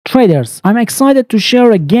Traders, I'm excited to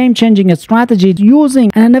share a game-changing strategy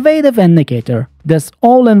using an innovative indicator. This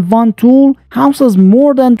all-in-one tool houses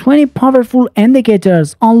more than 20 powerful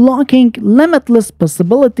indicators, unlocking limitless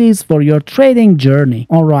possibilities for your trading journey.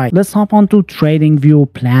 Alright, let's hop onto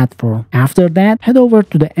TradingView platform. After that, head over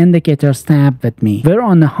to the Indicators tab with me. We're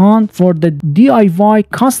on the hunt for the DIY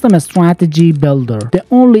Custom Strategy Builder, the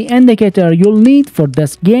only indicator you'll need for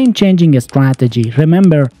this game-changing strategy.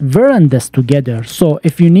 Remember, we're in this together, so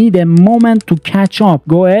if you need a moment to catch up,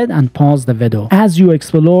 go ahead and pause the video. As you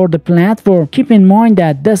explore the platform, keep in mind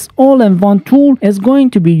that this all-in-one tool is going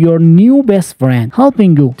to be your new best friend,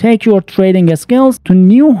 helping you take your trading skills to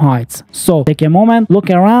new heights. So take a moment, look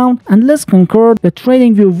around, and let's conquer the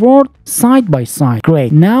TradingView world side by side.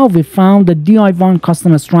 Great, now we found the DI1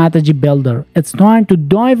 Custom Strategy Builder. It's time to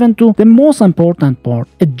dive into the most important part,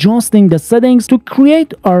 adjusting the settings to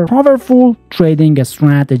create our powerful trading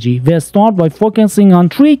strategy. We'll start by focusing on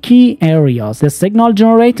three key areas: the signal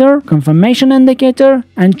generator, confirmation indicator,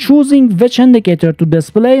 and choosing which indicator to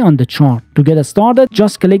display on the chart. To get started,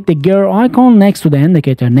 just click the gear icon next to the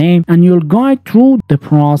indicator name and you'll guide through the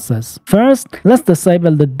process. First, let's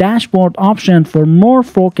disable the dashboard option for more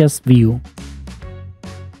focused view.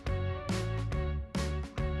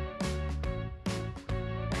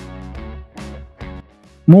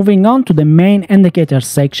 Moving on to the main indicator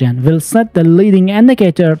section, we'll set the leading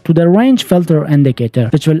indicator to the range filter indicator,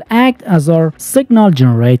 which will act as our signal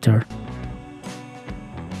generator.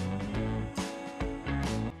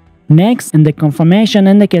 Next, in the confirmation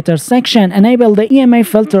indicator section, enable the EMA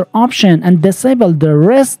filter option and disable the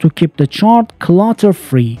rest to keep the chart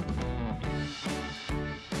clutter-free.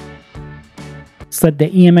 Set the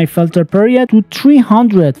EMA filter period to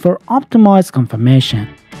 300 for optimized confirmation.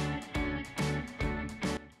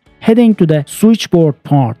 Heading to the switchboard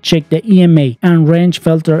part, check the EMA and range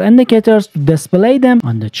filter indicators to display them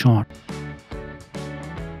on the chart.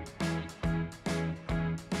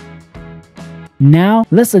 Now,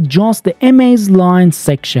 let's adjust the MA's line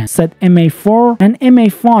section. Set MA4 and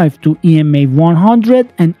MA5 to EMA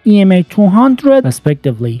 100 and EMA 200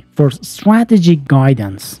 respectively for strategic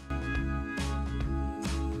guidance.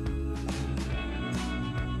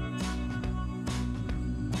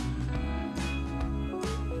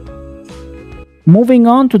 Moving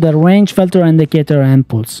on to the range filter indicator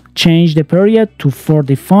inputs, change the period to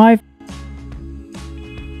 45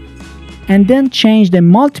 and then change the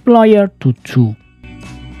multiplier to 2.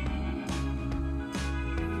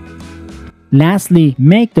 Lastly,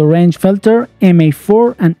 make the range filter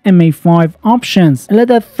MA4 and MA5 options a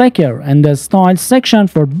little thicker in the style section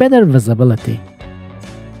for better visibility.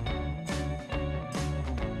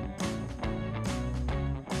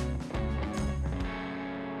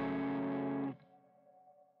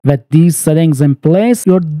 With these settings in place,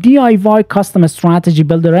 your DIY Custom Strategy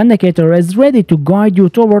Builder indicator is ready to guide you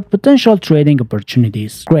toward potential trading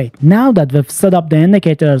opportunities. Great, now that we've set up the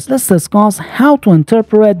indicators, let's discuss how to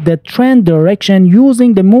interpret the trend direction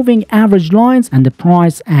using the moving average lines and the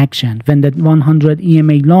price action. When the 100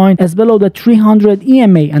 EMA line is below the 300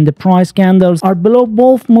 EMA and the price candles are below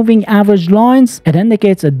both moving average lines, it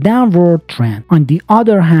indicates a downward trend. On the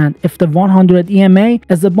other hand, if the 100 EMA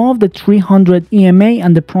is above the 300 EMA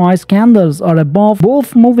and the price candles are above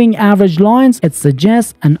both moving average lines, it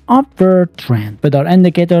suggests an upward trend. With our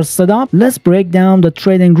indicators set up, let's break down the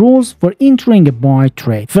trading rules for entering a buy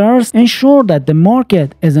trade. First, ensure that the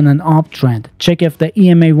market is in an uptrend. Check if the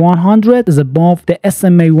EMA 100 is above the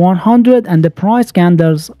SMA 100 and the price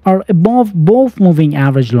candles are above both moving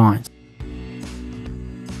average lines.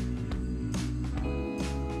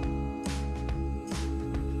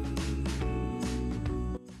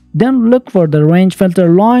 Then look for the range filter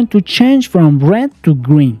line to change from red to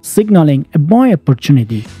green, signaling a buy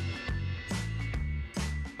opportunity.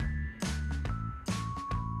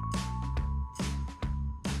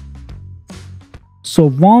 So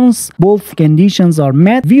once both conditions are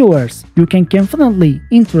met, viewers, you can confidently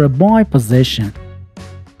enter a buy position.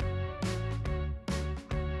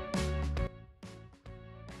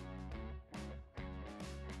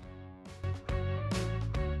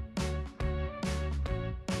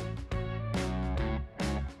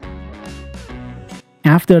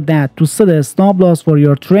 After that, to set a stop loss for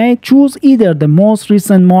your trade, choose either the most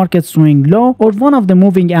recent market swing low or one of the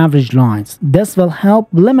moving average lines. This will help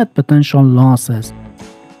limit potential losses.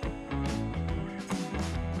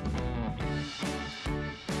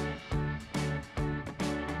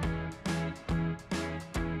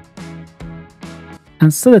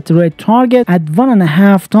 And set a trade target at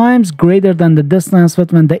 1.5 times greater than the distance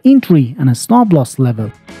between the entry and a stop loss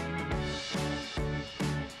level.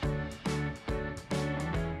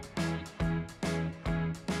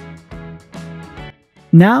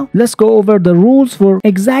 Now, let's go over the rules for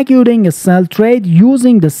executing a sell trade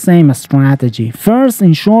using the same strategy. First,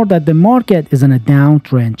 ensure that the market is in a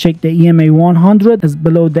downtrend. Check the EMA 100 is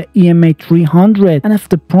below the EMA 300 and if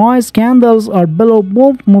the price candles are below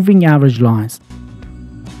both moving average lines.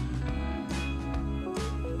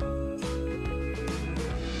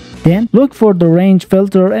 Then, look for the range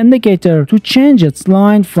filter indicator to change its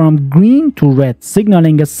line from green to red,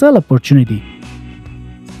 signaling a sell opportunity.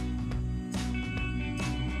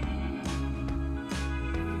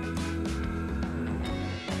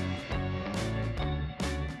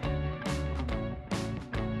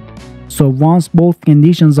 So once both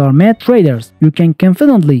conditions are met, traders, you can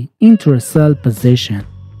confidently enter a sell position.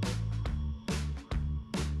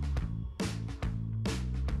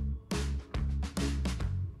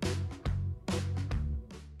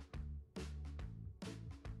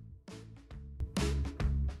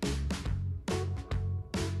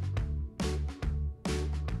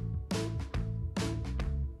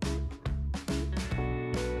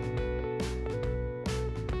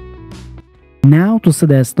 Now to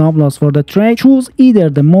set a stop loss for the trade, choose either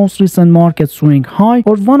the most recent market swing high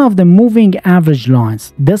or one of the moving average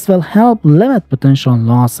lines. This will help limit potential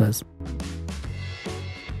losses.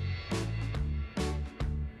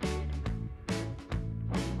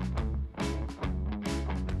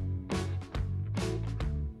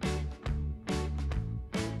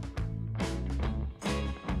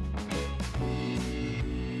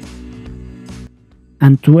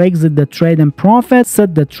 And to exit the trade in profit,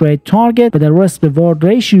 set the trade target with a risk-reward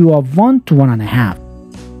ratio of 1 to 1.5.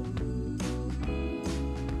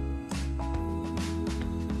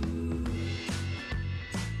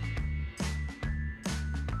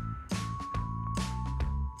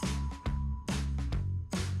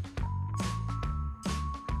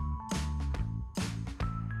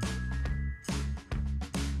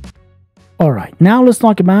 Alright, now let's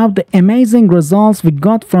talk about the amazing results we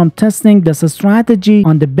got from testing this strategy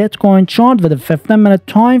on the Bitcoin chart with a 15-minute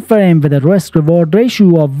time frame with a risk-reward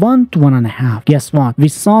ratio of 1 to 1.5. Guess what? We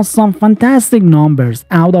saw some fantastic numbers.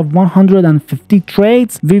 Out of 150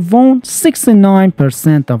 trades, we won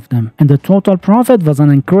 69% of them. And the total profit was an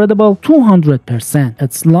incredible 200%.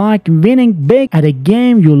 It's like winning big at a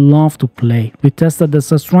game you love to play. We tested this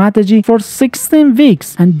strategy for 16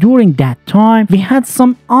 weeks and during that time, we had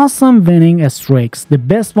some awesome winning streaks. The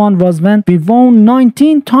best one was when we won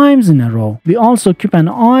 19 times in a row. We also keep an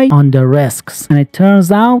eye on the risks and it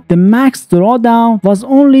turns out the max drawdown was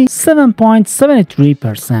only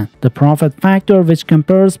 7.73%. The profit factor, which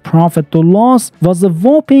compares profit to loss, was a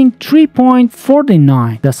whopping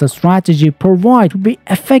 3.49. This strategy provides to be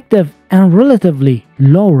effective and relatively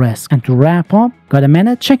low risk. And to wrap up, got a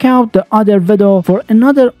minute? Check out the other video for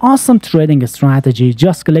another awesome trading strategy.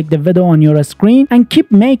 Just click the video on your screen and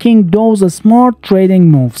keep making those smart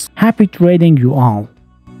trading moves. Happy trading you all.